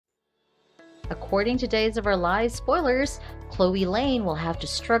According to Days of Our Lives spoilers, Chloe Lane will have to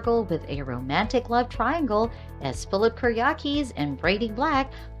struggle with a romantic love triangle as Philip Kiriakis and Brady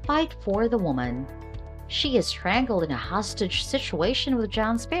Black fight for the woman. She is strangled in a hostage situation with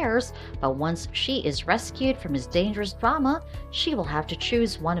John Spears, but once she is rescued from his dangerous drama, she will have to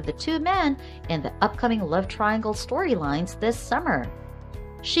choose one of the two men in the upcoming love triangle storylines this summer.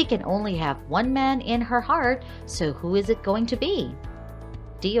 She can only have one man in her heart, so who is it going to be?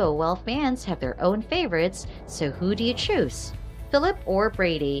 DOL fans have their own favorites, so who do you choose? Philip or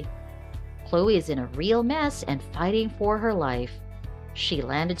Brady? Chloe is in a real mess and fighting for her life. She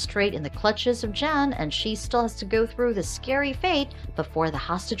landed straight in the clutches of John, and she still has to go through the scary fate before the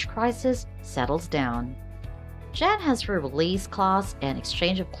hostage crisis settles down. Jan has her release clause in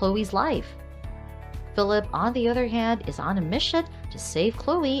exchange of Chloe's life. Philip, on the other hand, is on a mission to save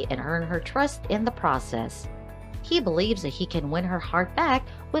Chloe and earn her trust in the process. He believes that he can win her heart back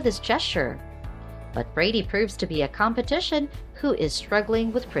with his gesture. But Brady proves to be a competition who is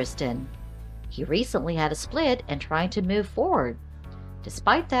struggling with Kristen. He recently had a split and trying to move forward.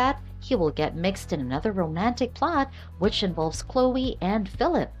 Despite that, he will get mixed in another romantic plot which involves Chloe and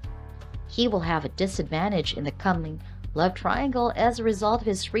Philip. He will have a disadvantage in the coming love triangle as a result of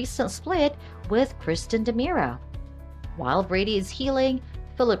his recent split with Kristen DeMira. While Brady is healing,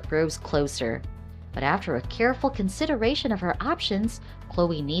 Philip grows closer. But after a careful consideration of her options,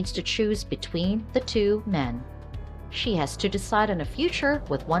 Chloe needs to choose between the two men. She has to decide on a future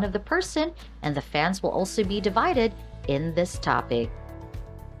with one of the person, and the fans will also be divided in this topic.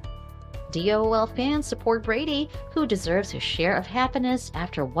 DOL fans support Brady, who deserves his share of happiness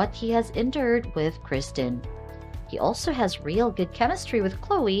after what he has endured with Kristen. He also has real good chemistry with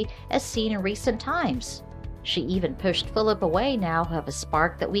Chloe, as seen in recent times. She even pushed Philip away now who have a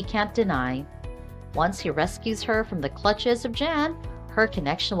spark that we can't deny. Once he rescues her from the clutches of Jan, her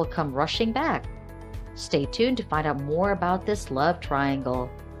connection will come rushing back. Stay tuned to find out more about this love triangle.